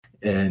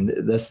And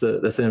that's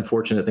the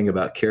unfortunate thing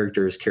about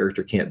character is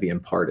character can't be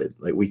imparted.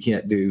 Like we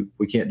can't do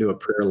a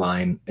prayer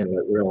line and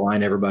we're going to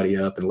line everybody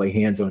up and lay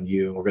hands on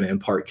you and we're going to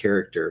impart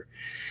character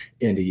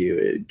into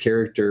you.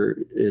 Character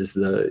is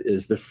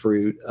the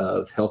fruit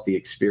of healthy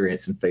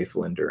experience and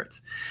faithful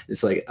endurance.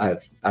 It's like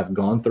I've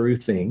gone through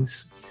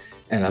things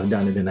and I've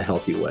done it in a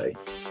healthy way.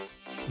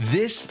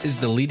 This is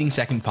the Leading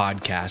Second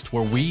podcast,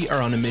 where we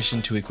are on a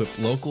mission to equip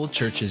local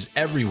churches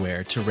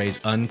everywhere to raise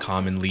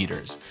uncommon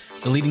leaders.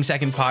 The Leading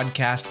Second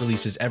podcast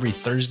releases every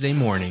Thursday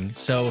morning,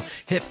 so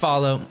hit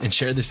follow and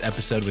share this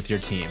episode with your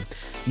team.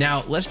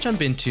 Now, let's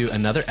jump into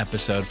another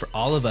episode for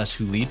all of us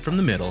who lead from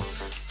the middle,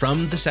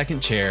 from the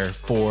second chair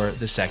for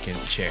the second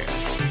chair.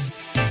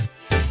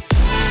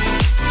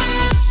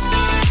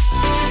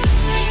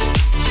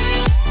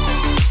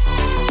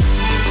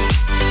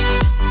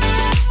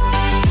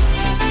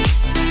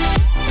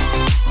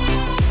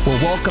 Well,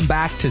 welcome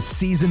back to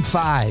Season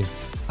 5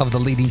 of the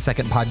Leading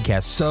Second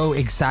podcast. So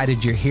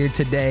excited you're here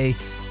today.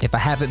 If I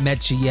haven't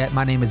met you yet,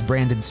 my name is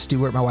Brandon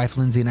Stewart. My wife,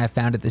 Lindsay, and I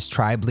founded this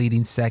tribe,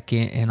 Leading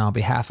Second. And on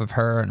behalf of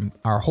her and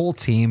our whole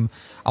team,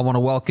 I want to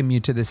welcome you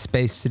to this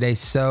space today.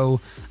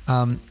 So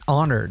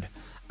honored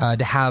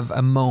to have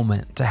a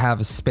moment, to have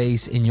a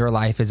space in your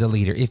life as a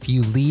leader. If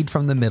you lead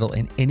from the middle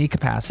in any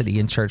capacity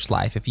in church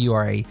life, if you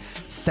are a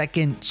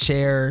second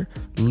chair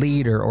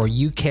leader or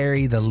you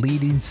carry the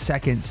leading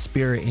second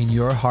spirit in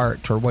your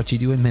heart toward what you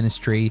do in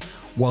ministry,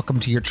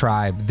 welcome to your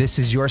tribe. This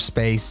is your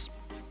space.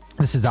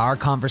 This is our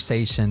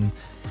conversation.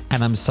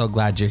 And I'm so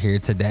glad you're here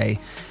today.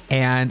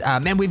 And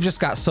man, we've just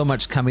got so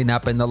much coming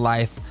up in the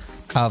life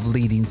of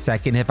Leading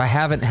Second. If I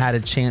haven't had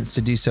a chance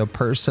to do so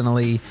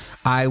personally,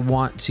 I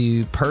want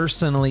to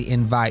personally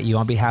invite you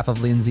on behalf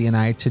of Lindsay and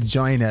I to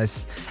join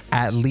us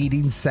at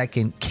Leading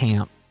Second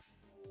Camp.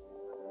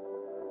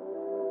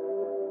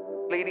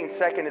 Leading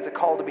Second is a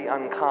call to be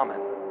uncommon.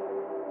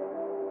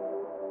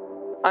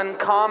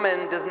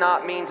 Uncommon does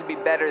not mean to be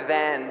better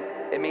than,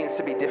 it means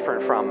to be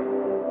different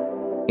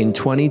from. In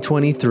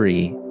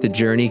 2023, the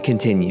journey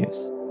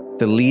continues.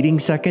 The Leading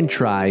Second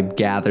tribe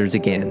gathers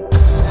again,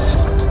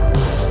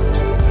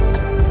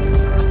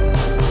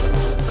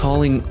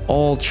 calling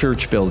all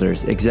church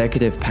builders,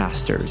 executive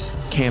pastors,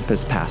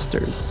 campus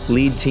pastors,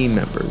 lead team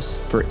members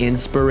for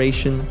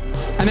inspiration.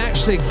 I'm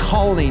actually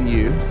calling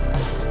you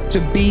to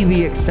be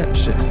the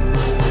exception.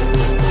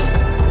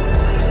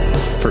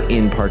 For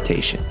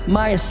impartation.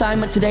 My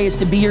assignment today is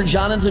to be your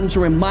Jonathan,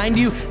 to remind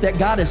you that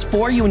God is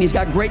for you and He's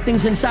got great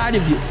things inside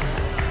of you.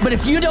 But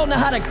if you don't know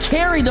how to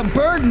carry the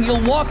burden,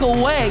 you'll walk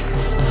away.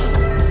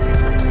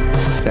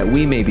 That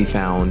we may be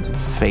found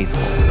faithful.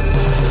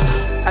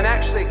 I'm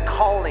actually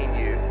calling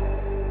you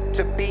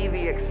to be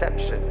the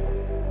exception,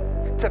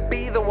 to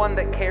be the one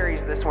that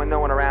carries this when no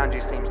one around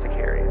you seems to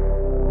carry it.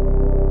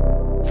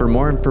 For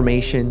more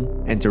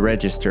information and to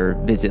register,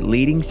 visit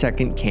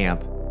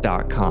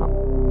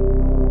leadingsecondcamp.com.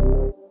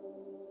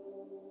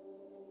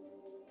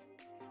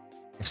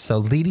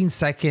 So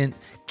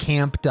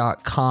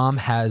leadingsecondcamp.com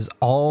has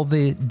all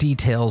the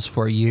details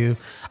for you.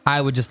 I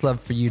would just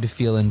love for you to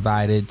feel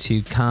invited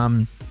to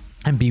come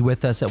and be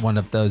with us at one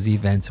of those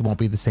events. It won't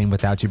be the same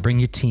without you. Bring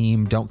your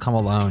team. Don't come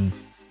alone.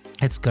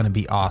 It's going to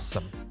be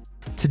awesome.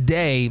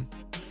 Today,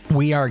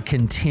 we are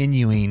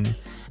continuing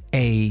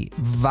a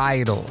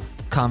vital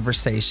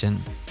conversation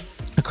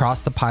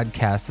across the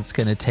podcast that's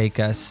going to take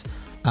us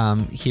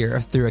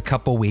here through a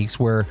couple weeks.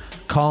 We're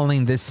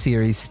calling this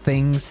series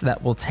Things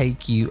That Will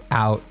Take You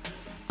Out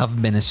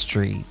of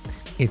Ministry.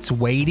 It's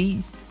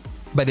weighty,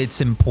 but it's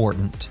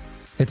important.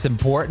 It's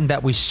important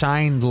that we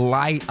shine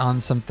light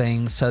on some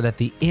things so that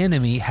the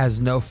enemy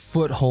has no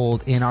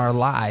foothold in our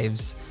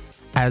lives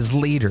as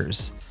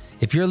leaders.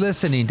 If you're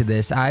listening to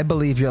this, I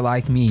believe you're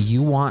like me.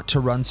 You want to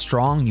run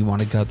strong. You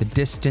want to go the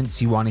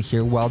distance. You want to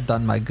hear, "Well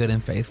done, my good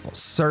and faithful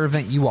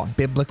servant." You want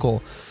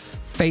biblical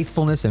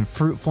faithfulness and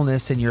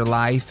fruitfulness in your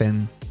life.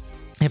 And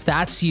if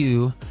that's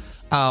you,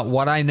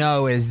 what I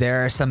know is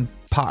there are some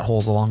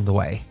potholes along the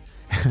way.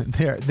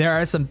 There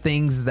are some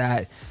things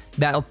that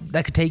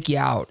could take you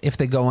out if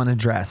they go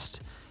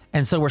unaddressed.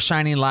 And so we're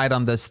shining light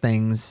on those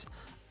things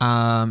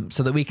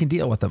so that we can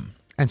deal with them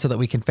and so that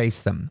we can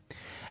face them.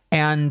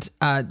 And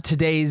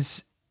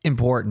today's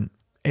important.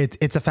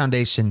 It's a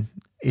foundation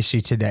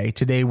issue today.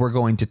 Today we're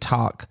going to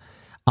talk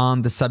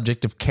on the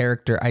subject of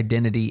character,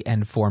 identity,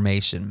 and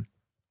formation.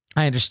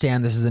 I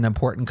understand this is an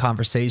important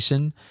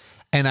conversation,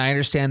 and I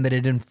understand that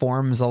it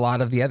informs a lot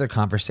of the other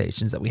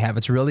conversations that we have.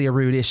 It's really a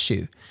root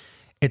issue.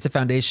 It's a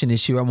foundation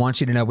issue. I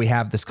want you to know we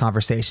have this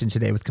conversation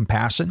today with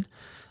compassion.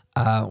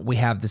 We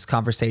have this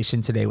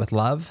conversation today with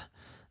love,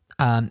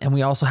 and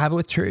we also have it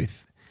with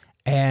truth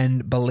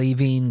and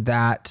believing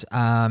that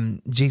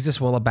Jesus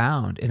will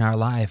abound in our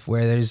life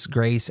where there's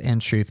grace and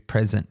truth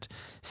present.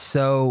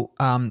 So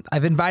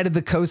I've invited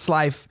the Coast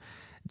Life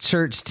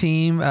Church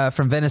team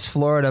from Venice,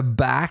 Florida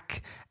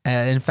back.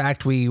 In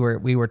fact, we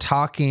were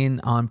talking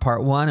on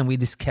part one, and we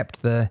just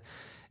kept the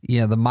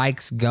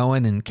mics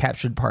going and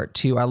captured part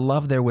two. I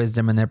love their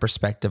wisdom and their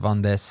perspective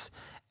on this,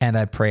 and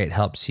I pray it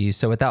helps you.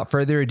 So without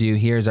further ado,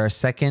 here's our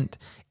second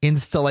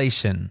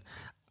installation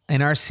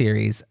in our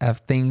series of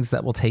things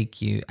that will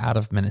take you out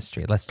of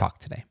ministry. Let's talk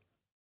today.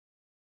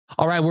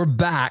 All right, we're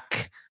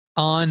back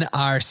on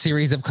our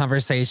series of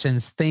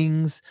conversations,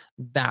 things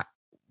that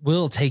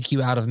will take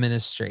you out of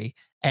ministry.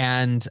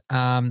 And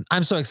I'm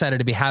so excited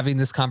to be having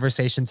this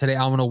conversation today.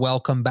 I want to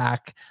welcome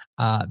back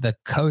the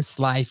Coast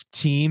Life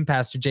team,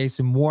 Pastor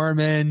Jason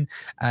Warman,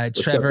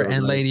 Trevor,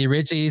 and Lady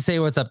Richie. Say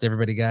what's up to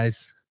everybody,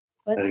 guys.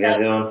 What's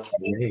up?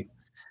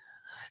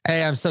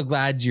 Hey, I'm so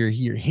glad you're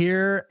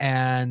here.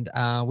 And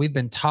we've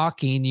been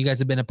talking. You guys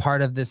have been a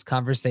part of this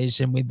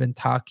conversation. We've been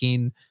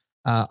talking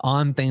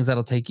on things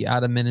that'll take you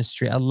out of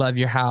ministry. I love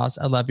your house.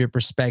 I love your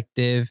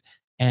perspective.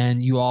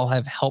 And you all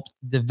have helped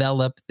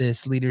develop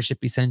this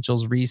Leadership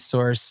Essentials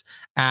resource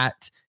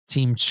at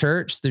Team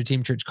Church through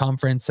Team Church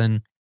Conference.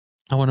 And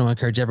I want to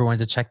encourage everyone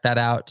to check that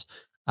out.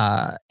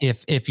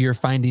 If you're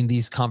finding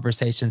these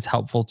conversations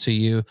helpful to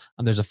you,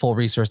 there's a full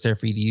resource there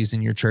for you to use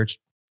in your church.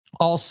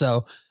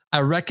 Also, I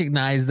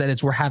recognize that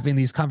as we're having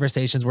these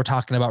conversations, we're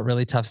talking about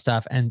really tough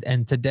stuff.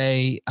 And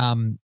today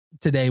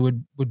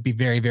would be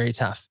very, very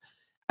tough.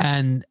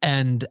 And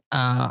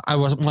I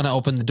want to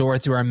open the door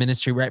through our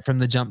ministry right from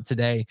the jump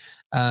today.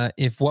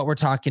 If what we're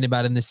talking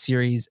about in this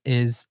series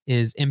is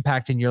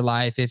impacting your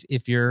life,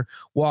 if you're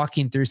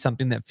walking through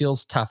something that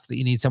feels tough, that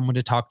you need someone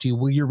to talk to,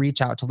 will you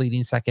reach out to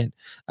Leading Second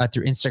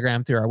through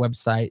Instagram, through our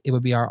website? It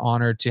would be our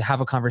honor to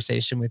have a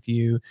conversation with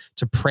you,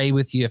 to pray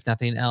with you, if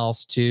nothing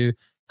else, to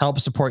help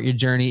support your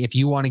journey. If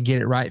you want to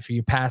get it right for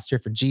your pastor,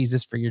 for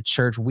Jesus, for your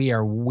church, we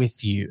are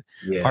with you,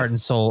 heart and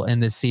soul,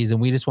 in this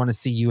season. We just want to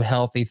see you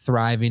healthy,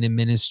 thriving in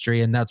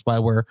ministry. And that's why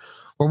we're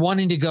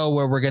wanting to go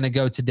where we're going to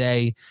go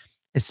today,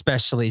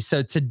 especially.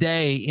 So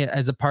today,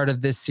 as a part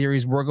of this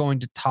series, we're going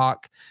to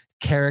talk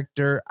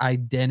character,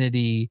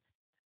 identity,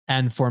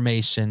 and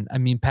formation. I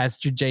mean,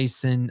 Pastor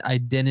Jason,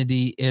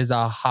 identity is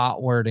a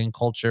hot word in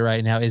culture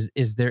right now.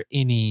 Is there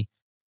any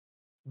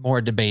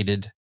more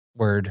debated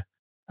word?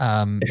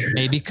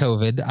 Maybe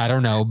COVID, I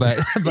don't know, but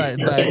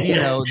you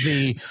know,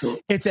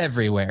 it's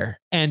everywhere,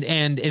 and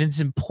it's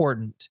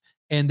important,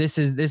 and this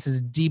is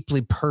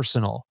deeply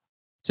personal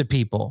to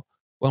people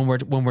when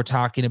we're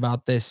talking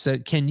about this. So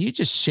can you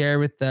just share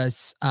with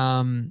us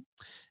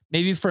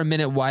maybe for a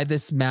minute why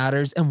this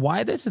matters and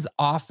why this is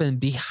often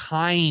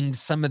behind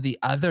some of the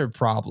other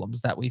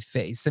problems that we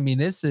face? I mean,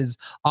 this is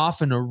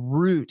often a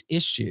root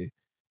issue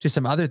to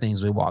some other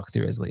things we walk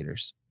through as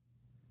leaders.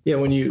 Yeah,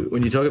 when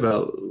you talk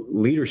about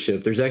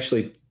leadership, there's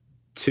actually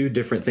two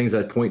different things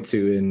I point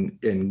to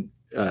in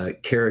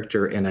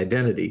character and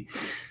identity.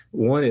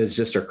 One is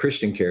just our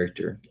Christian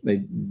character.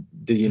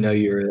 Do you know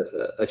you're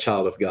a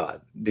child of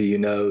God? Do you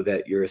know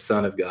that you're a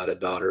son of God, a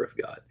daughter of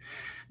God?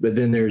 But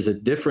then there's a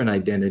different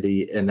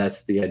identity, and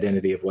that's the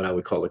identity of what I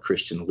would call a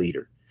Christian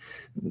leader.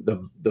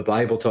 The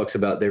Bible talks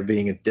about there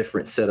being a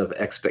different set of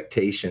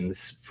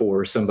expectations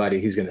for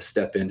somebody who's going to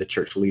step into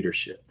church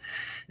leadership.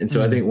 And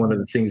so I think one of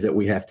the things that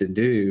we have to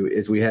do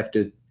is we have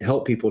to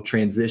help people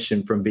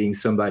transition from being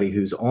somebody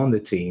who's on the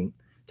team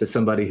to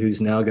somebody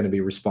who's now going to be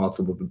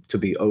responsible to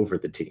be over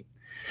the team.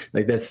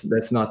 Like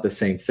that's not the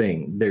same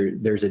thing.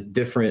 There's a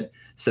different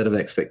set of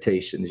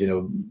expectations, you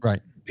know.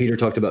 Right. Peter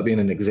talked about being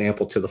an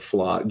example to the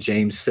flock.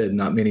 James said,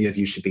 not many of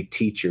you should be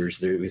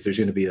teachers. There's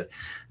going to be a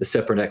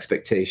separate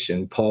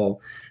expectation.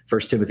 Paul,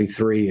 1 Timothy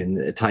 3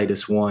 and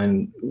Titus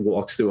 1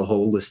 walks through a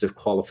whole list of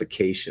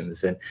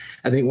qualifications. And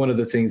I think one of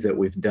the things that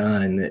we've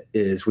done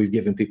is we've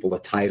given people a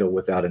title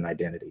without an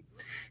identity.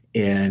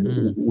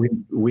 And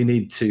we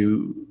need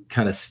to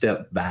kind of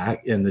step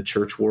back in the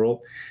church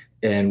world.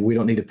 And we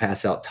don't need to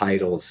pass out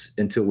titles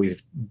until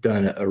we've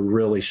done a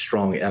really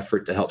strong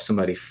effort to help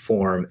somebody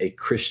form a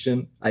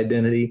Christian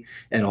identity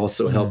and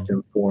also help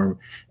them form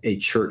a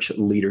church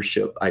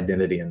leadership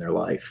identity in their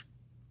life.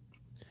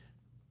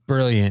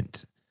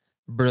 Brilliant.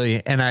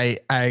 And I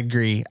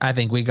agree. I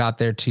think we got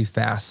there too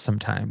fast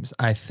sometimes.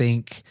 I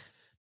think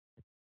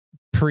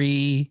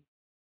pre-COVID,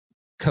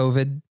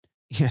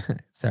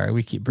 sorry,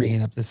 we keep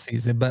bringing up this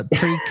season, but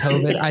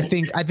pre-COVID, I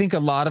think a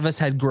lot of us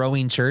had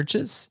growing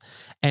churches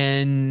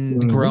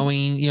and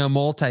growing, you know,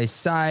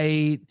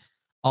 multi-site,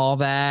 all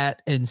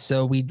that. And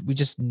so we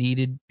just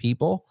needed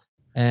people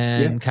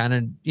and kind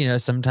of, you know,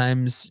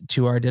 sometimes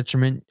to our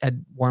detriment,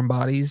 had warm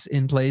bodies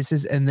in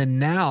places. And then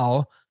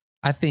now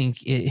I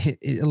think it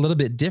a little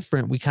bit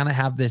different. We kind of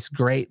have this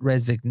great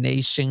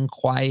resignation,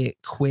 quiet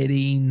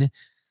quitting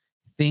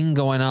thing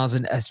going on.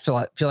 And I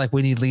feel like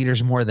we need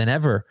leaders more than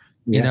ever.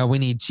 You know, we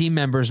need team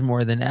members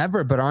more than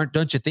ever, but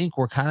don't you think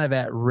we're kind of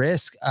at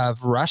risk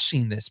of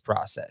rushing this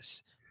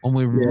process when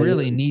we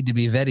really need to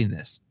be vetting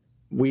this?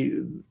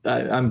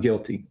 I'm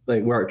guilty.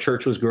 Like where our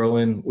church was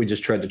growing, we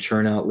just tried to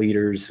churn out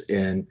leaders.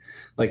 And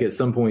like at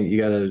some point you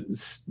got to,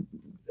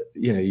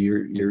 you know,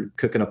 you're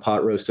cooking a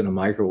pot roast in a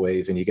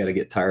microwave and you got to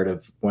get tired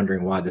of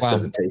wondering why this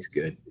doesn't taste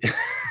good.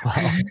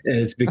 And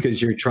it's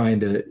because you're trying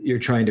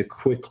to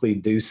quickly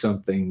do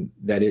something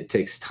that it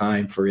takes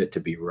time for it to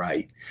be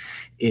right.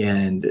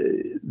 And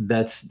I'm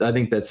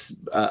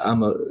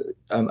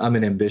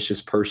an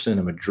ambitious person.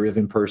 I'm a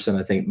driven person.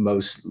 I think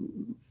most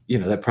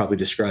that probably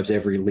describes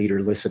every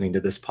leader listening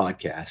to this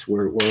podcast.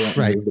 We're wanting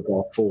to move the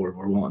ball forward.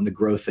 We're wanting to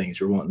grow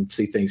things. We're wanting to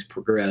see things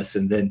progress.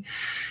 And then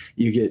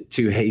you get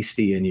too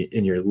hasty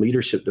in your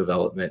leadership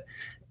development,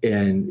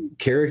 and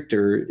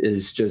character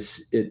is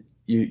just it.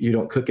 You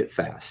don't cook it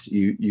fast.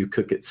 You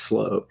cook it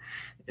slow.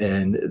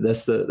 And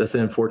that's the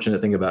unfortunate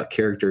thing about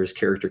character is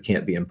character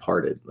can't be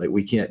imparted. Like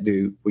we can't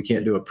do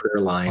a prayer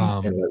line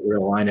and we're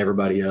going to line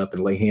everybody up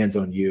and lay hands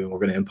on you and we're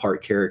going to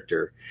impart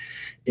character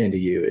into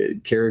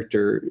you.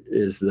 Character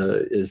is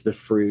the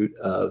fruit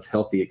of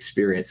healthy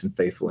experience and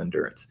faithful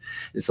endurance.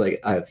 It's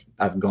like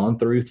I've gone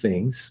through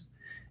things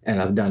and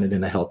I've done it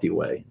in a healthy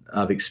way.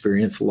 I've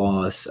experienced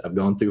loss. I've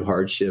gone through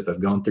hardship. I've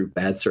gone through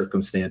bad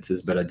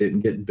circumstances, but I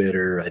didn't get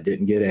bitter. I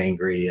didn't get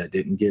angry. I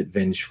didn't get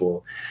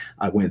vengeful.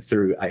 I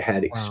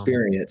had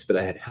experience, but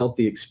I had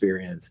healthy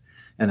experience,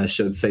 and I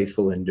showed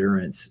faithful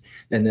endurance.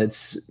 And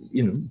that's,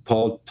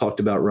 Paul talked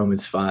about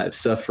Romans 5,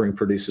 suffering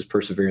produces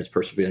perseverance.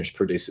 Perseverance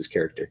produces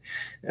character.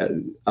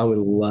 I would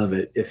love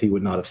it if he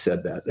would not have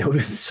said that. That would be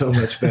so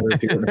much better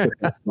if he would have put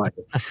that.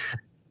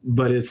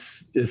 But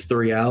it's the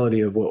reality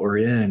of what we're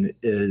in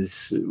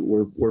is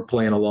we're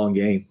playing a long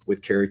game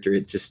with character.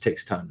 It just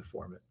takes time to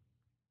form it.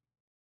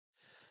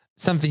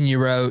 Something you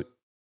wrote,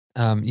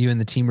 you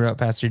and the team wrote,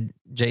 Pastor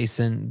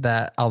Jason,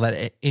 that I'll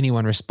let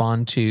anyone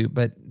respond to,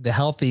 but the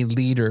healthy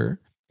leader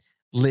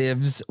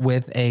lives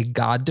with a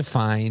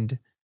God-defined,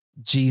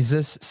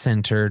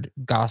 Jesus-centered,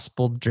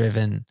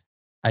 gospel-driven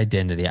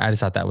identity. I just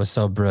thought that was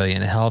so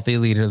brilliant. A healthy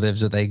leader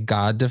lives with a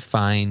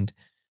God-defined,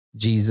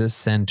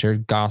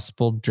 Jesus-centered,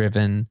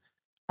 gospel-driven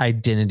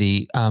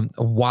identity.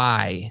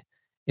 Why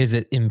is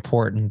it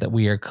important that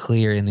we are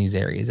clear in these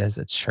areas as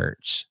a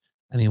church?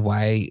 I mean,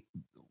 why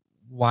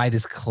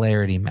does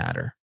clarity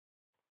matter?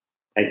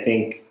 I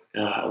think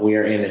we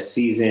are in a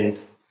season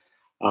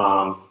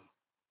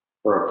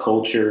or a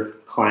culture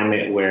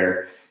climate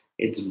where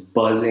it's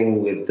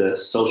buzzing with the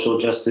social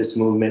justice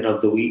movement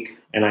of the week.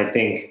 And I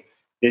think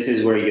this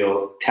is where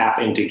you'll tap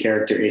into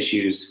character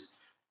issues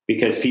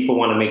because people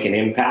want to make an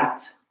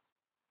impact.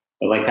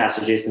 But like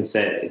Pastor Jason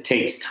said, it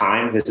takes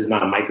time. This is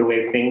not a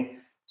microwave thing.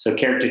 So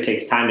character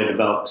takes time to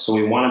develop. So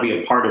we want to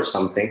be a part of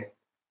something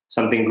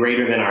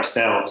greater than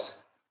ourselves,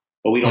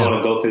 but we don't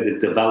want to go through the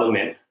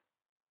development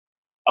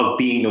of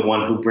being the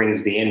one who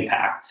brings the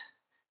impact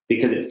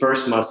because it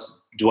first must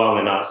dwell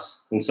in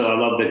us. And so I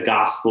love the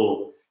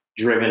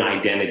gospel-driven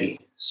identity.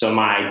 So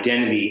my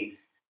identity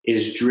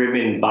is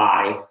driven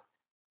by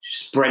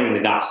spreading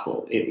the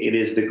gospel. It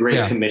is the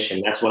Great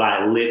Commission. That's what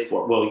I live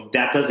for. Well,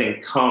 that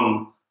doesn't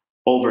come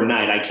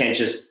overnight. I can't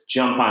just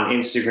jump on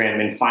Instagram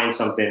and find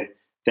something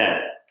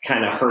that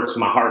kind of hurts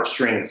my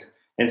heartstrings.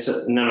 And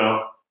so,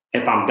 no.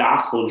 If I'm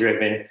gospel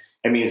driven,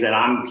 it means that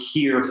I'm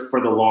here for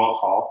the long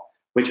haul,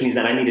 which means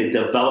that I need to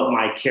develop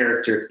my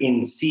character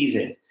in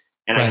season.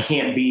 And I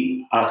can't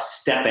be a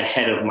step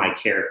ahead of my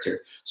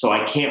character. So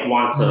I can't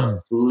want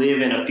to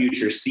live in a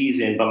future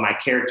season, but my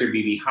character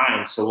be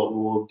behind. So what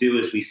we'll do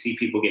is we see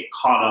people get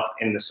caught up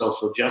in the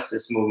social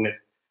justice movement,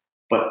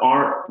 but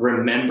aren't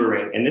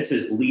remembering, and this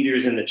is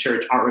leaders in the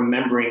church, aren't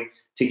remembering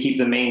to keep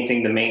the main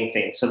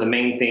thing. So the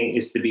main thing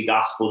is to be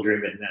gospel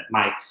driven, that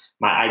my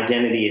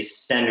identity is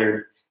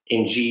centered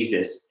in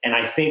Jesus. And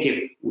I think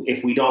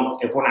if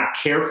we're not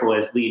careful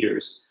as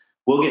leaders,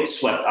 we'll get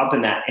swept up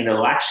in that and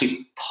it'll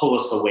actually pull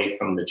us away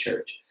from the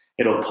church.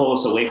 It'll pull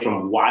us away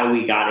from why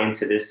we got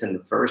into this in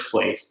the first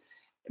place,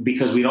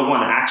 because we don't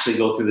want to actually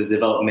go through the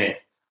development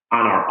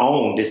on our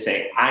own to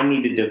say, I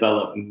need to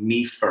develop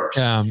me first.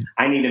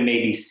 I need to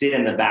maybe sit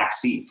in the back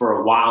seat for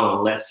a while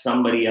and let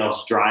somebody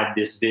else drive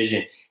this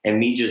vision and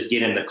me just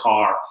get in the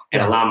car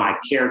and allow my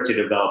character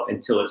to develop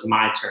until it's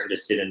my turn to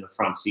sit in the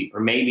front seat or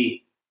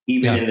maybe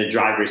even in the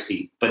driver's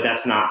seat. But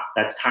that's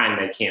time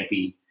that can't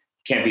be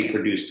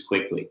produced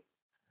quickly.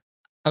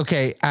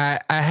 Okay, I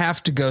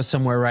have to go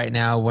somewhere right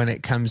now when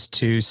it comes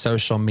to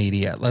social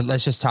media.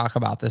 Let's just talk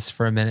about this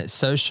for a minute.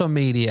 Social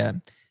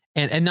media,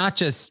 and not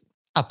just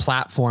a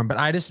platform, but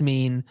I just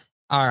mean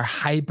our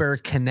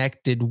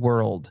hyper-connected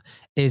world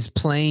is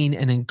playing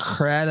an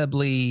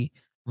incredibly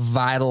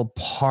vital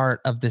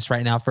part of this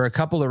right now for a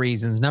couple of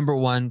reasons. Number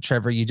one,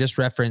 Trevor, you just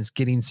referenced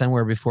getting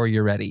somewhere before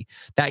you're ready.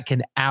 That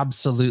can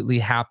absolutely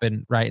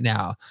happen right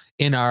now.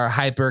 In our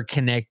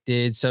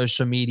hyper-connected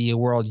social media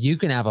world, you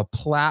can have a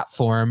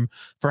platform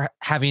for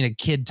having a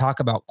kid talk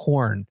about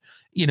corn,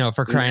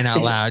 for crying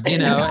out loud,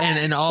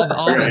 and all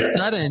of a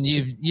sudden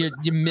you're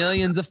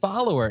millions of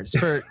followers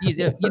for,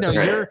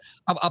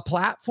 a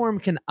platform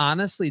can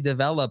honestly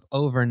develop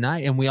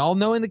overnight. And we all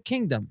know in the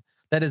kingdom,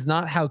 that is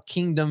not how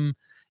kingdom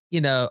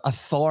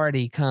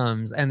authority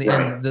comes and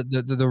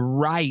the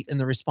right and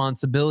the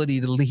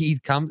responsibility to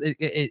lead comes.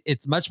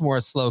 It's much more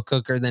a slow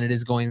cooker than it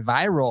is going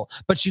viral,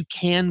 but you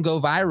can go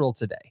viral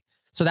today.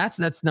 So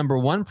that's number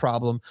one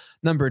problem.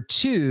 Number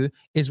two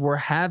is we're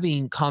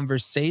having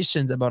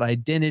conversations about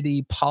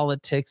identity,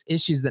 politics,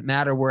 issues that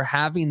matter. We're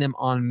having them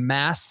on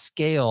mass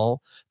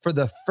scale for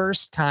the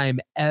first time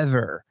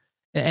ever.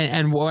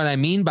 And what I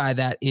mean by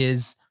that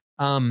is,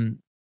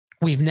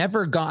 we've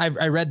never gone,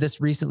 I read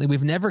this recently,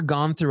 we've never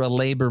gone through a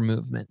labor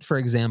movement, for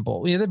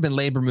example. There have been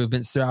labor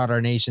movements throughout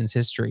our nation's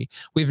history.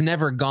 We've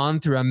never gone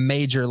through a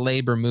major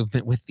labor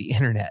movement with the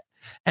internet.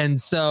 And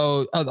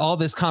so all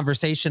this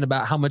conversation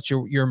about how much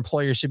your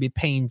employer should be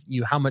paying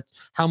you,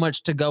 how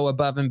much to go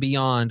above and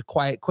beyond,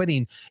 quiet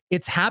quitting,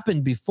 it's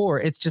happened before.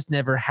 It's just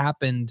never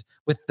happened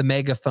with the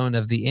megaphone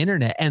of the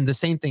internet. And the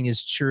same thing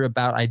is true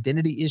about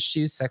identity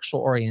issues,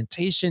 sexual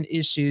orientation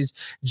issues,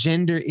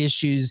 gender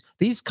issues.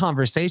 These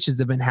conversations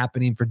have been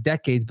happening for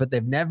decades, but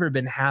they've never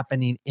been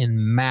happening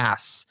in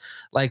mass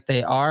like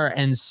they are.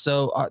 And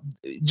so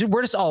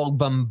we're just all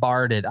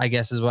bombarded, I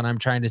guess is what I'm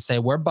trying to say.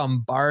 We're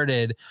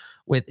bombarded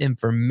with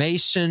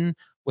information,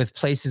 with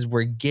places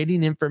we're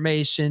getting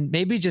information.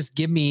 Maybe just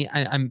give me,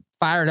 I'm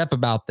fired up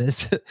about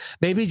this.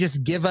 Maybe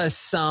just give us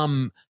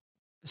some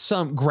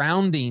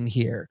grounding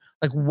here.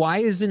 Like, why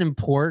is it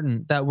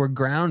important that we're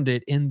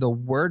grounded in the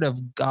Word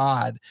of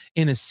God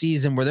in a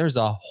season where there's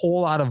a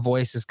whole lot of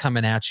voices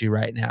coming at you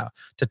right now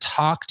to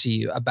talk to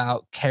you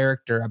about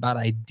character, about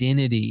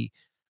identity,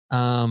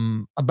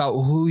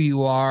 about who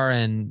you are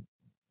and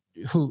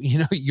who,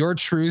 your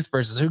truth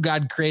versus who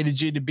God created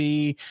you to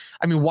be.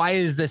 I mean, why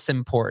is this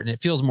important?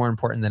 It feels more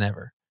important than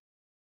ever.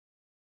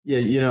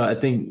 Yeah, I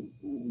think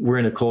we're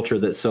in a culture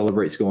that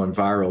celebrates going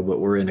viral,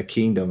 but we're in a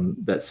kingdom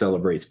that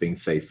celebrates being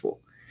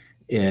faithful.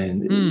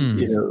 And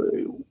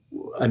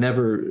I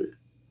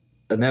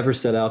never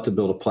set out to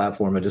build a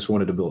platform. I just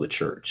wanted to build a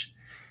church,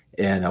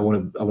 and I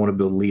want to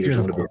build leaders. Beautiful.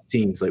 I want to build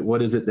teams. Like,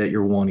 what is it that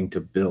you're wanting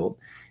to build?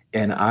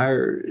 And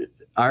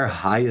our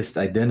highest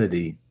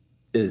identity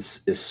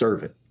is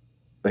servant.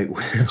 Like,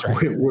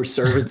 right. We're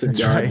servants of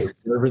God, right.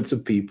 We're servants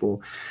of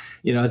people.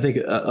 I think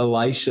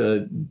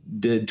Elisha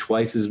did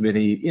twice as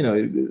many,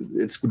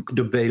 it's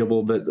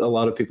debatable, but a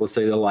lot of people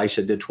say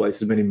Elisha did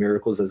twice as many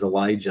miracles as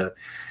Elijah,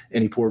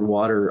 and he poured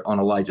water on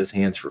Elijah's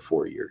hands for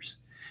 4 years.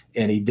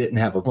 And he didn't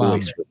have a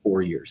voice for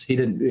 4 years.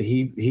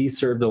 He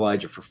served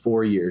Elijah for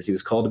 4 years. He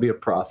was called to be a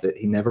prophet.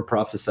 He never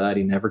prophesied.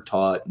 He never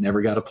taught,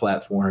 never got a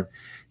platform.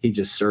 He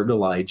just served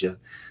Elijah.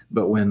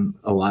 But when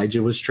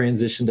Elijah was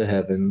transitioned to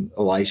heaven,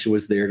 Elisha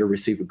was there to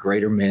receive a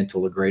greater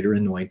mantle, a greater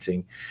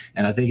anointing.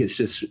 And I think it's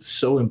just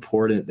so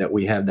important that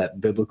we have that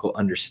biblical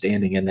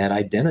understanding and that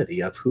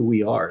identity of who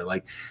we are.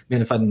 Like,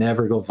 man, if I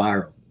never go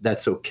viral,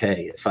 that's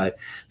okay. If I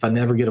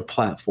never get a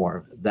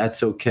platform,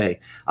 that's okay.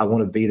 I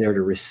want to be there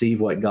to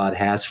receive what God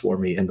has for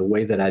me. And the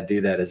way that I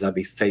do that is I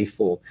be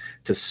faithful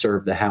to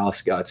serve the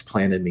house God's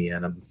planted me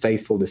in. I'm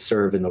faithful to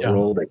serve in the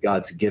role that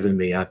God's given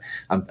me.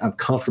 I'm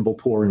comfortable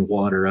pouring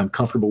water. I'm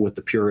comfortable with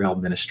the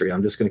Purell ministry.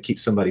 I'm just going to keep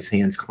somebody's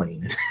hands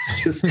clean.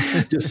 just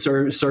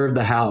serve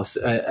the house.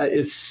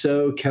 It's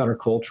so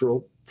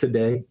countercultural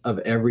today of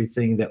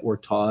everything that we're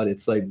taught.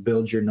 It's like,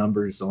 build your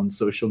numbers on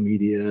social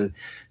media,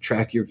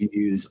 track your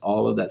views,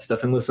 all of that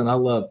stuff. And listen, I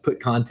love put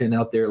content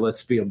out there.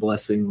 Let's be a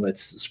blessing. Let's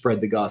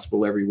spread the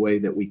gospel every way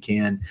that we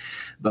can,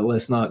 but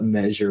let's not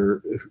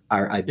measure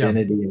our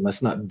identity and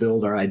let's not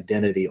build our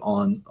identity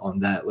on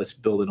that. Let's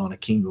build it on a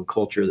kingdom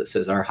culture that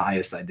says our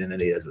highest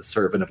identity is a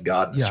servant of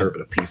God and a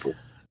servant of people.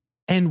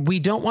 And we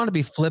don't want to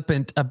be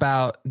flippant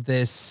about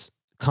this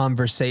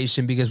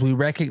conversation because we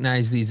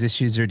recognize these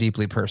issues are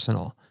deeply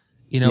personal.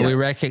 We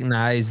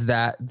recognize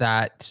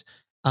that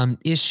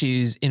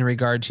issues in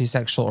regard to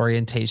sexual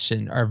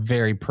orientation are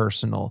very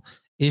personal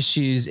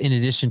issues in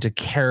addition to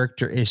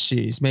character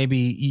issues. Maybe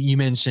you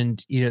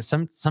mentioned,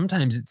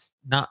 sometimes it's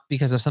not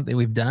because of something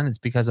we've done. It's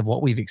because of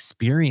what we've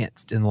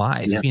experienced in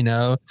life,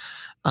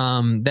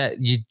 that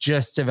you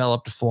just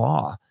developed a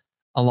flaw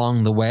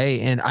along the way.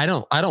 And I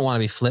don't want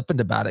to be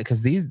flippant about it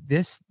because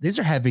these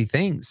are heavy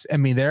things. I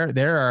mean,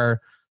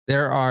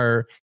 there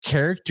are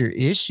character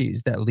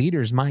issues that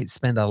leaders might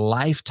spend a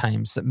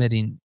lifetime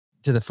submitting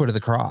to the foot of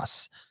the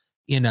cross,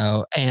 and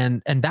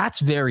that's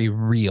very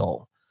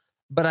real.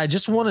 But I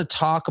just want to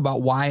talk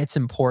about why it's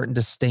important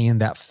to stay in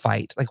that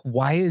fight. Like,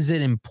 why is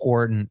it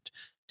important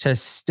to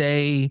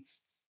stay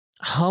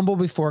humble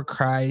before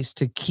Christ,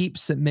 to keep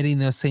submitting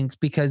those things?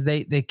 Because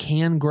they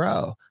can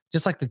grow.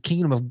 Just like the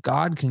kingdom of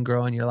God can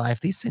grow in your life,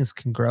 these things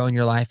can grow in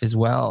your life as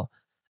well.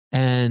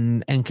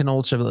 And can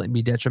ultimately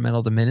be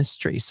detrimental to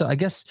ministry. So I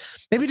guess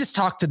maybe just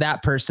talk to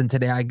that person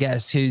today, I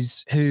guess,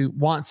 who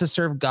wants to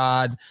serve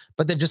God,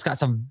 but they've just got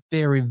some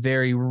very,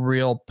 very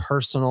real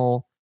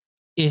personal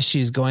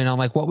issues going on.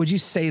 Like, what would you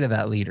say to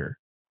that leader?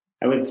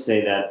 I would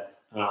say that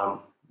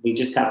we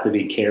just have to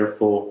be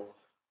careful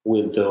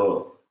with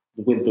the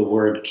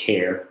word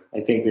care.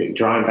 I think that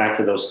drawing back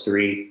to those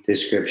three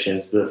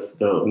descriptions,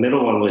 the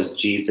middle one was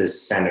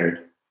Jesus-centered.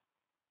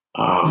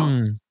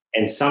 And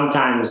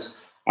sometimes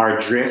our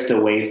drift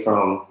away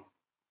from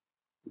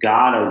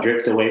God, or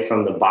drift away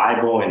from the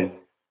Bible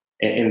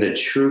and the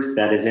truth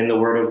that is in the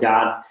Word of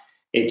God,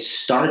 it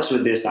starts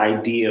with this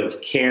idea of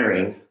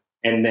caring,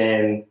 and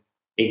then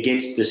it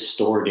gets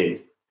distorted.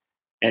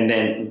 And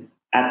then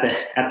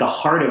at the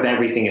heart of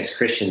everything as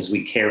Christians,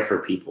 we care for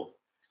people.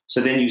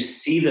 So then you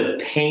see the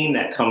pain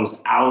that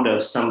comes out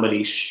of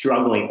somebody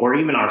struggling, or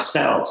even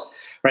ourselves,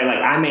 right? Like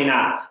I may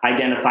not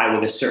identify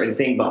with a certain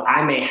thing, but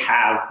I may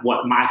have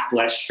what my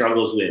flesh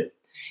struggles with.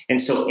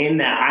 And so in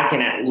that, I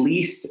can at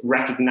least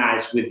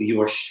recognize with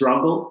your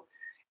struggle.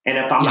 And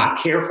if I'm not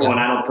careful and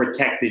I don't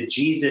protect the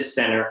Jesus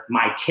center,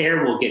 my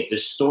care will get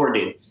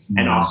distorted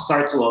and I'll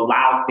start to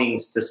allow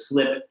things to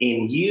slip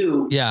in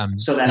you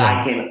so that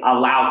I can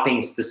allow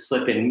things to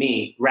slip in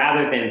me,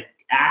 rather than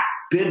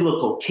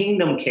biblical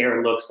kingdom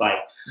care looks like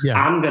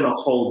I'm going to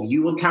hold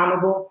you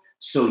accountable,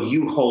 so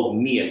you hold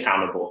me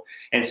accountable.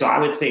 And so I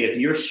would say if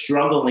you're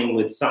struggling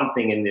with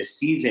something in this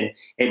season,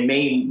 it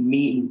may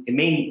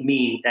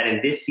mean that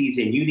in this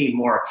season you need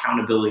more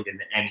accountability than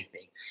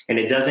anything. And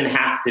it doesn't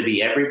have to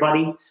be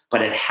everybody,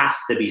 but it has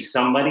to be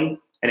somebody.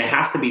 And it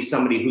has to be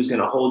somebody who's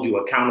going to hold you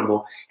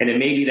accountable. And it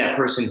may be that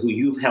person who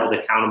you've held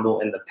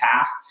accountable in the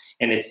past.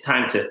 And it's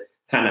time to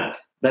kind of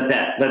let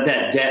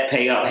that debt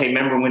pay up. Hey,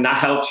 remember when I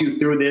helped you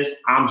through this?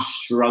 I'm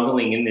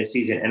struggling in this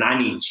season and I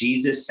need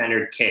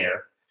Jesus-centered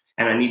care.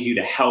 And I need you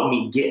to help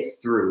me get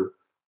through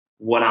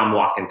what I'm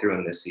walking through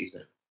in this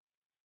season.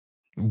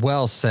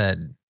 Well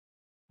said.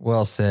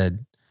 Well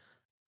said.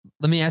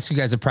 Let me ask you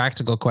guys a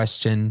practical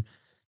question.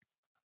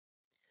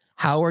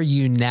 How are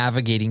you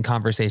navigating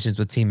conversations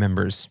with team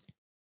members,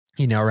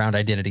 around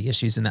identity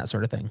issues and that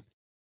sort of thing?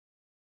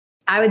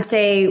 I would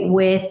say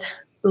with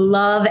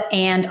love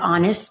and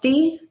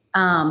honesty.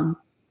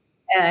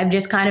 I've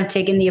just kind of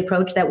taken the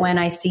approach that when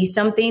I see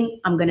something,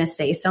 I'm going to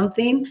say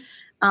something.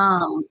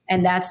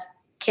 And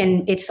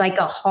it's like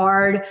a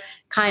hard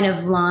kind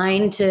of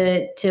line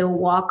to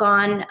walk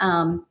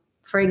on.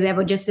 For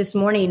example, just this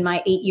morning,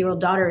 my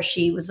 8-year-old daughter,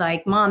 she was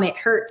like, "Mom, it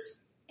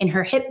hurts in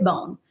her hip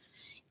bone,"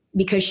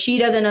 because she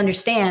doesn't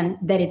understand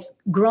that it's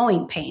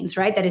growing pains,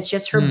 right? That it's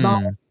just her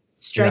bone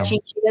stretching.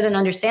 Yeah. She doesn't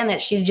understand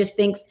that. She just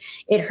thinks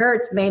it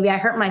hurts. Maybe I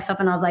hurt myself.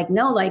 And I was like,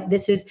 no, like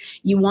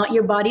you want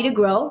your body to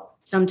grow.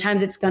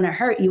 Sometimes it's going to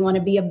hurt. You want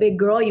to be a big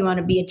girl. You want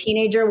to be a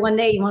teenager one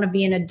day. You want to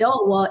be an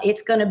adult. Well,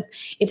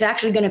 it's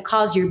actually going to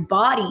cause your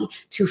body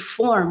to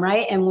form,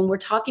 right? And when we're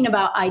talking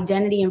about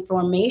identity and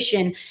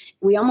formation,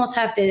 we almost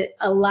have to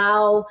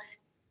allow,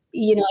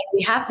 we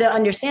have to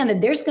understand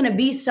that there's going to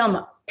be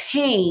some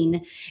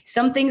pain,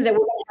 some things that we're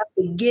going to have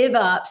to give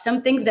up,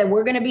 some things that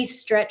we're going to be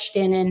stretched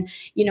in. And,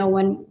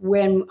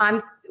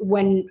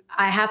 when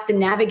I have to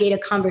navigate a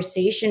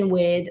conversation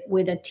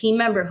with a team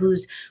member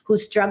who's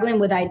struggling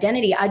with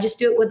identity, I just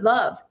do it with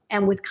love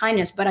and with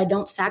kindness, but I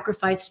don't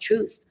sacrifice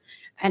truth.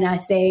 And I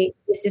say,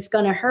 this is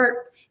going to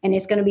hurt and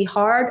it's going to be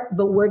hard,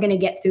 but we're going to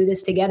get through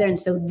this together. And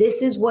so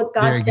this is what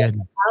God said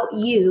about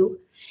you.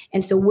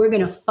 And so we're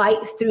going to fight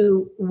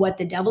through what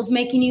the devil's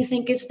making you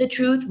think is the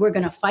truth. We're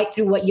going to fight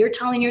through what you're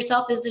telling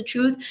yourself is the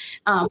truth.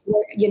 I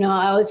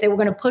would say we're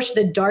going to push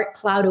the dark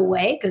cloud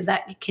away, because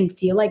that can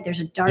feel like there's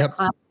a dark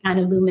cloud kind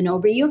of looming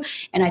over you.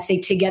 And I say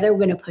together, we're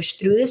going to push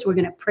through this. We're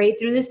going to pray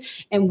through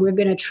this, and we're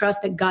going to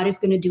trust that God is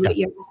going to do what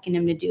you're asking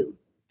him to do.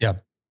 Yeah.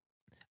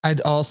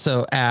 I'd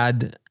also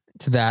add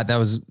to that. That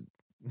was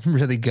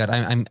really good.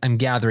 I'm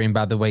gathering,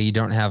 by the way, you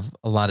don't have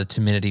a lot of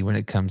timidity when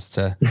it comes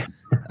to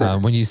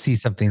when you see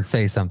something,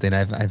 say something.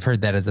 I've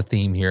heard that as a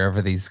theme here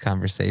over these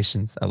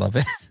conversations. I love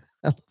it.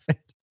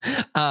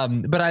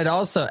 But I'd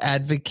also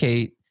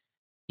advocate,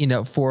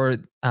 for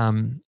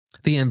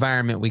the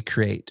environment we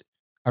create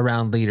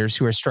around leaders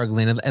who are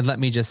struggling. And let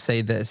me just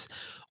say this: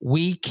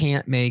 we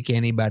can't make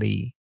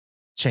anybody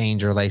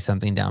change or lay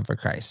something down for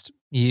Christ.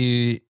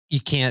 You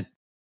can't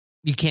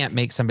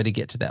make somebody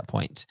get to that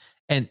point.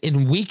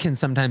 And we can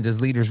sometimes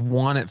as leaders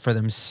want it for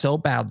them so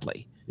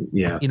badly,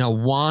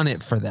 want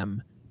it for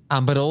them.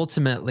 But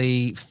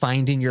ultimately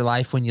finding your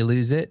life when you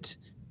lose it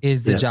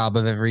is the job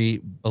of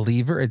every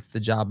believer. It's the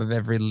job of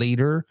every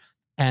leader.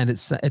 And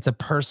it's a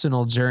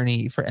personal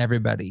journey for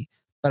everybody.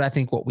 But I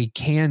think what we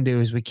can do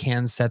is we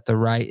can set the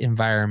right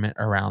environment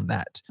around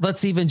that.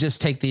 Let's even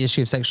just take the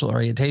issue of sexual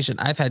orientation.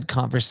 I've had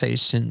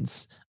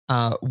conversations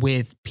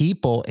with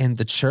people in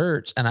the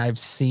church, and I've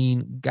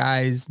seen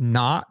guys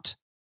not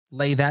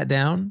lay that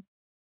down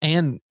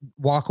and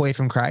walk away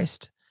from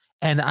Christ.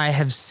 And I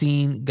have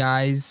seen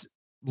guys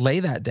lay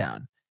that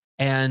down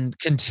and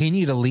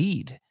continue to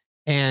lead,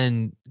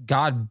 and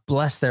God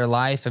bless their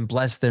life and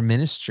bless their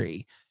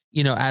ministry,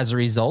 as a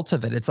result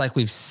of it. It's like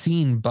we've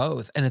seen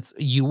both, and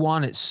you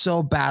want it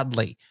so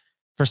badly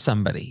for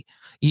somebody.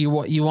 You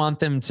want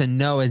them to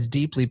know, as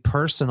deeply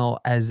personal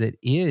as it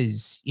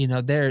is,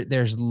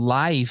 there's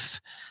life,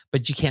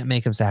 but you can't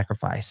make them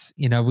sacrifice.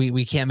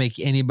 We can't make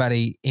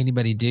anybody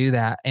do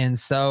that. And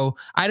so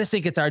I just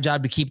think it's our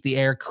job to keep the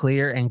air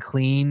clear and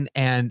clean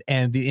and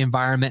the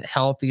environment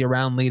healthy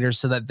around leaders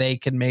so that they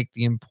can make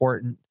the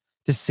important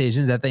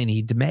decisions that they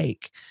need to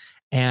make.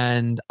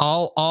 And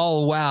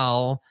all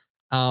while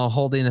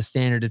holding a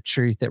standard of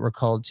truth that we're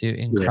called to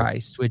in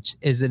Christ, which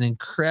is an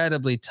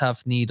incredibly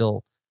tough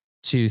needle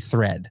to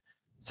thread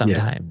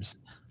sometimes.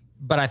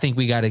 But I think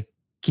we got to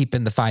keep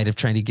in the fight of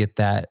trying to get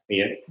that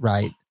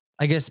right.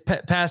 I guess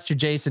Pastor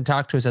Jason,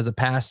 talk to us as a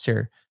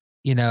pastor.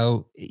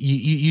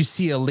 you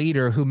see a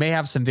leader who may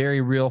have some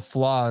very real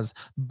flaws,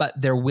 but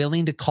they're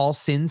willing to call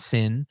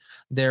sin.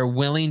 They're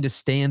willing to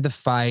stay in the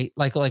fight.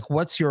 Like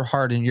what's your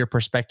heart and your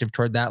perspective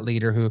toward that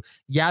leader who,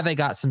 yeah, they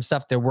got some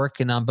stuff they're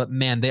working on, but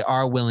man, they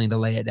are willing to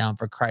lay it down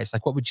for Christ.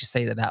 Like, what would you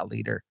say to that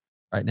leader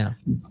right now?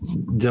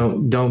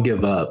 Don't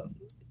give up.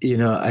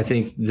 I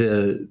think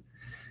the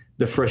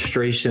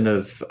frustration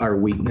of our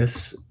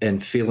weakness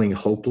and feeling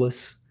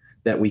hopeless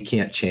that we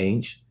can't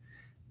change.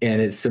 And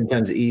it's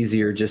sometimes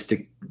easier just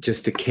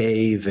to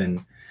cave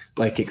and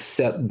like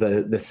accept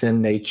the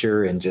sin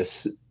nature and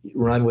just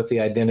run with the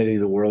identity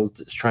the world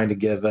is trying to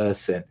give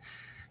us.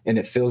 And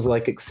it feels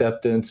like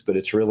acceptance, but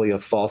it's really a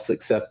false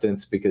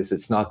acceptance because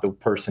it's not the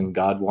person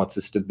God wants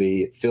us to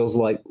be. It feels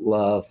like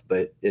love,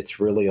 but it's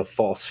really a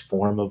false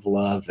form of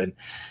love. And,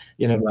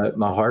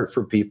 my heart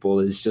for people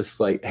is just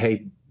like,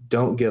 hey,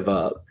 don't give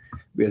up.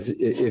 Because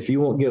if you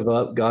won't give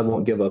up, God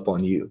won't give up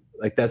on you.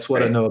 Like, that's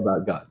what I know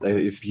about God.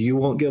 If you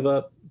won't give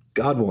up,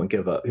 God won't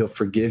give up. He'll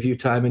forgive you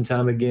time and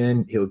time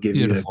again. He'll give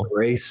you the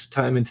grace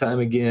time and time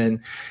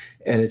again.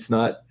 And it's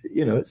not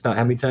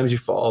how many times you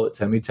fall, it's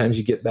how many times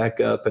you get back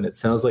up. And it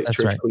sounds like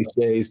church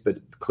cliches, but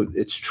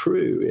it's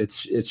true.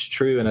 It's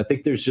true. And I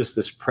think there's just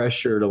this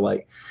pressure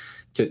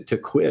to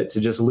quit, to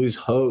just lose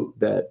hope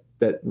that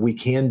we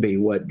can be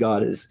what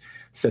God has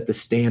set the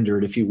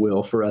standard, if you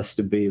will, for us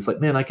to be. It's like,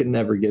 man, I could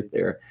never get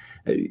there.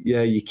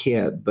 Yeah, you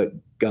can't, but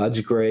God's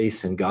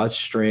grace and God's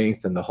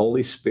strength and the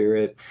Holy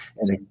Spirit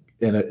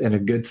and a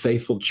good,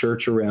 faithful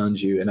church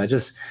around you. And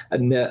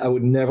I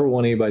would never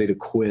want anybody to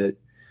quit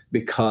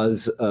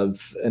because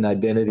of an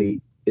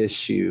identity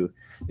issue.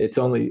 It's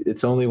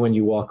only when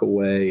you walk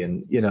away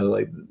and,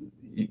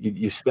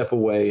 you step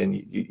away and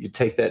you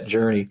take that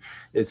journey.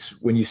 It's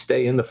when you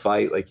stay in the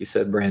fight, like you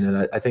said,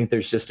 Brandon. I think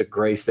there's just a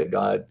grace that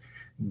God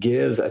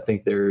gives. I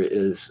think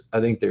there's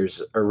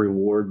a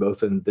reward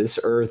both in this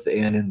earth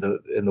and in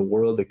the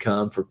world to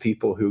come for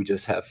people who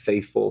just have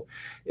faithful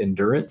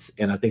endurance.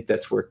 And I think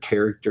that's where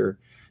character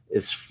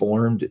is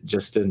formed,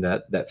 just in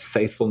that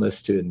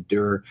faithfulness to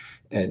endure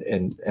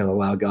and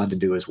allow God to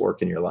do his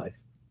work in your life.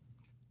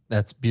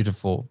 That's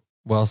beautiful.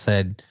 Well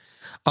said.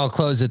 I'll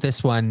close with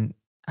this one,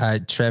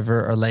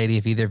 Trevor or Lady,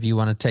 if either of you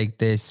want to take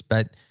this,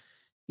 but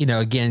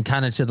again,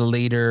 kind of to the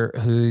leader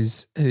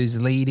who's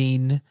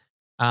leading,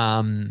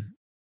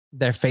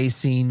 they're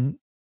facing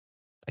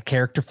a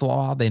character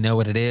flaw. They know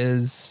what it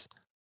is,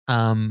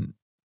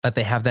 but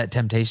they have that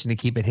temptation to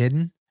keep it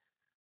hidden.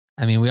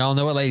 I mean, we all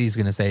know what Lady's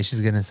going to say.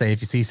 She's going to say,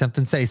 if you see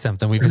something, say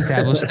something. We've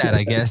established that,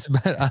 I guess.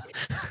 But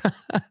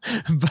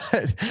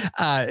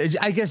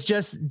I guess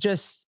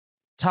just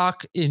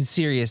talk in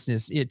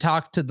seriousness.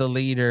 Talk to the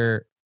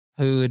leader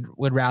who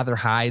would rather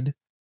hide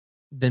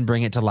than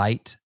bring it to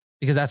light,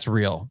 because that's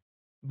real.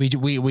 We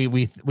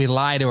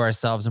lie to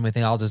ourselves and we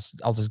think I'll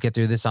just get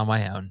through this on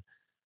my own.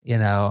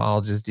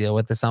 I'll just deal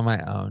with this on my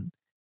own.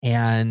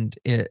 And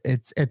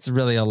it's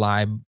really a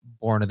lie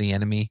born of the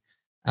enemy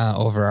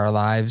over our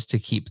lives to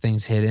keep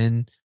things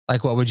hidden.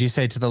 Like, what would you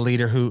say to the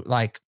leader who,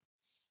 like,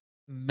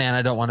 man,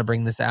 I don't want to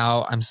bring this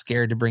out. I'm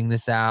scared to bring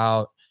this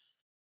out.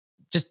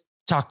 Just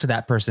talk to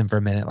that person for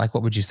a minute. Like,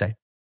 what would you say?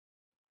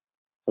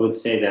 I would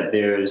say that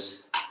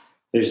there's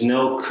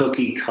no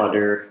cookie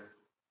cutter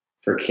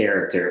for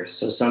character.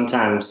 So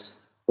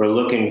sometimes we're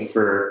looking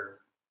for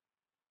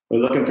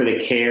the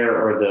care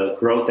or the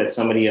growth that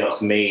somebody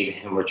else made,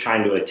 and we're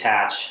trying to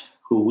attach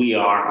who we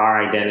are,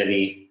 our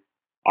identity,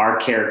 our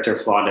character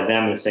flaw to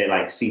them and say,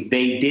 like, see,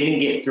 they didn't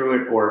get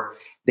through it, or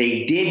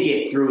they did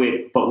get through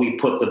it, but we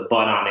put the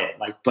but on it,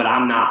 like, but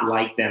I'm not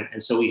like them.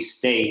 And so we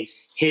stay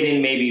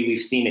hidden. Maybe we've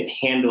seen it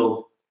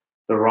handled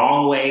the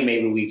wrong way.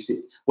 Maybe we've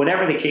seen,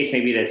 whatever the case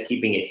may be that's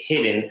keeping it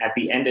hidden. At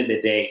the end of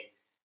the day,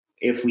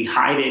 if we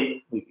hide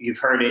it, you've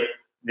heard it,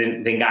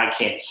 then God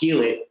can't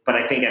heal it. But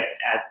I think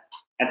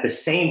at the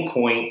same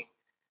point,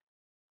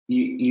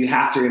 you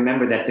have to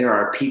remember that there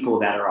are people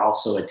that are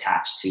also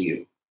attached to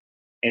you.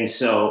 And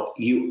so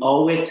you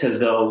owe it to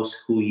those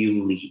who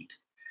you lead.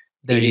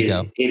 There you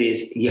go.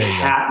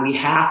 We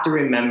have to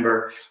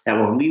remember that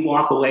when we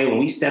walk away, when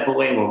we step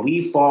away, when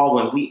we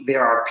fall,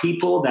 there are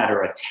people that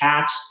are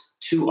attached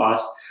to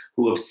us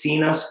who have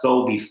seen us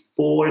go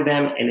before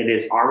them, and it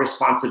is our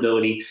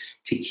responsibility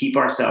to keep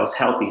ourselves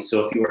healthy.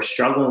 So if you are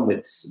struggling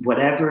with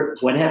whatever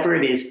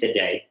it is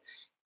today,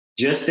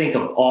 just think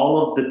of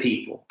all of the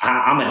people.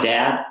 I'm a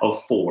dad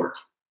of 4.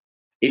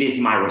 It is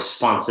my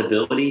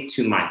responsibility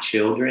to my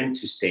children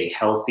to stay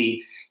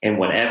healthy, and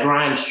whatever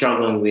I'm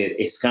struggling with,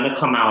 it's going to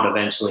come out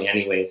eventually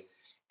anyways.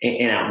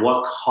 And at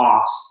what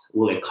cost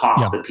will it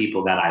cost the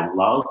people that I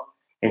love?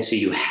 And so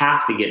you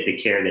have to get the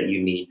care that you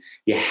need.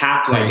 You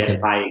have to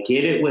identify it.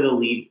 Get with a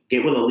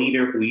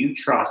leader who you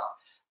trust.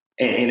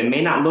 And it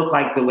may not look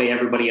like the way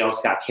everybody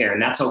else got care.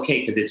 And that's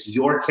okay, because it's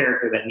your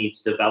character that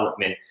needs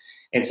development.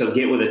 And so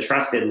get with a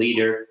trusted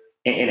leader.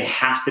 And it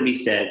has to be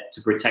said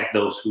to protect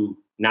those who,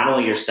 not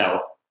only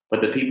yourself,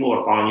 but the people who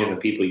are following you and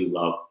the people you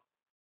love.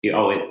 You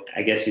owe it.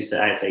 I guess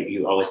I'd say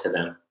you owe it to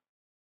them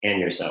and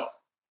yourself.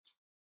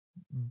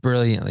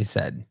 Brilliantly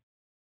said.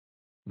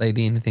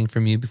 Lady, anything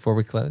from you before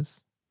we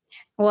close?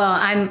 Well,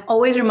 I'm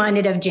always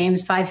reminded of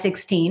James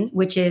 5:16,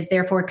 which is,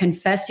 therefore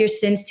confess your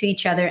sins to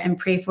each other and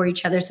pray for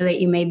each other so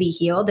that you may be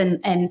healed.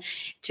 And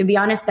to be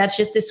honest, that's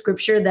just a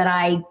scripture that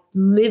I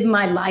live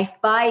my life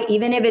by.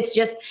 Even if it's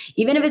just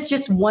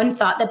one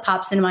thought that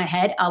pops into my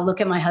head, I'll look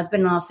at my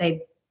husband and I'll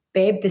say,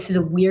 babe, this is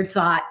a weird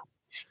thought.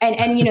 And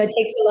it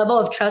takes a level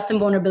of trust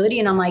and vulnerability.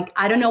 And I'm like,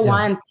 I don't know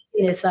why I'm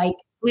thinking this. Like,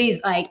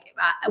 please,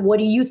 what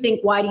do you think?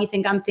 Why do you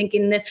think I'm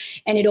thinking this?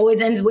 And it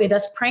always ends with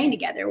us praying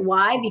together.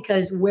 Why?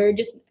 Because we've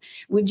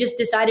just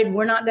decided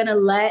we're not going to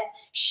let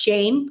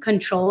shame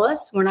control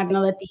us. We're not going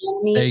to let the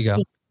enemy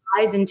speak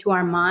lies into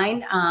our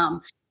mind.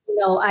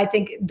 I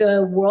think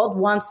the world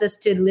wants us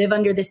to live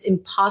under this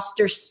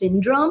imposter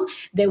syndrome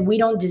that we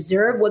don't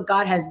deserve what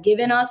God has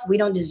given us. We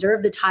don't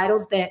deserve the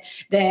titles that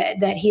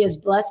He has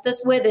blessed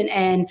us with,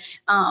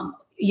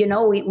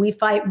 we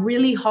fight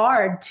really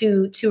hard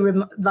to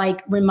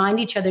remind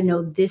each other,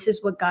 no, this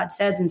is what God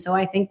says. And so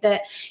I think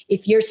that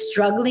if you're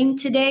struggling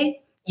today,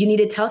 you need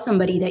to tell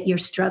somebody that you're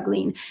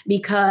struggling,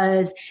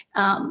 because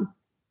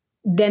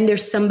then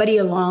there's somebody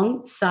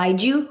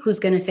alongside you who's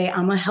going to say,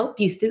 I'm going to help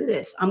you through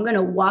this. I'm going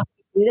to walk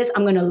you through this.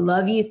 I'm going to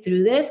love you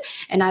through this.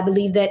 And I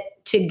believe that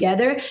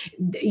together,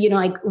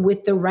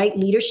 with the right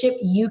leadership,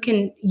 you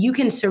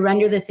can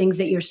surrender the things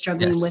that you're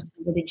struggling with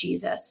to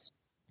Jesus.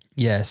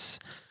 Yes.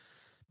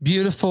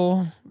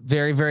 Beautiful.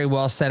 Very, very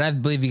well said. I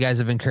believe you guys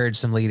have encouraged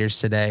some leaders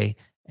today,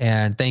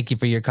 and thank you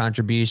for your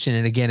contribution.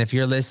 And again, if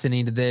you're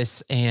listening to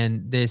this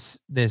and this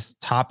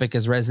topic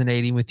is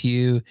resonating with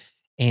you,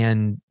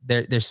 and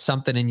there's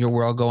something in your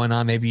world going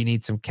on, maybe you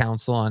need some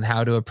counsel on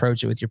how to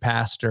approach it with your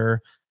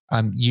pastor.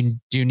 You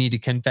do need to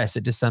confess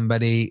it to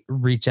somebody.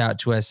 Reach out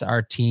to us,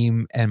 our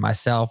team and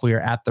myself. We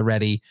are at the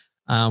ready.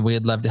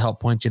 We'd love to help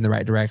point you in the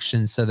right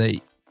direction so that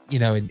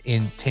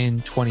in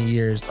 10, 20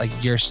 years,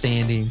 you're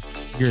standing,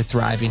 you're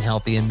thriving,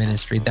 healthy in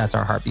ministry. That's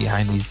our heart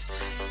behind these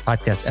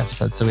podcast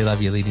episodes. So we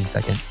love you, Leading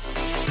Second.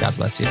 God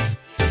bless you.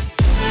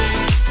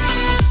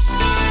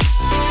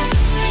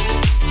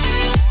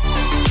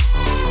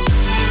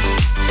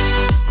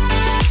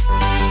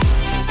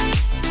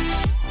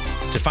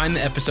 To find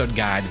the episode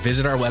guide,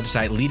 visit our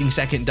website,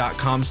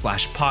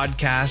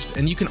 leadingsecond.com/podcast.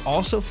 And you can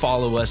also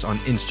follow us on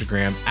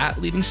Instagram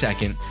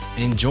 @LeadingSecond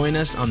and join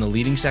us on the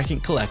Leading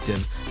Second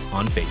Collective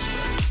on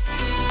Facebook.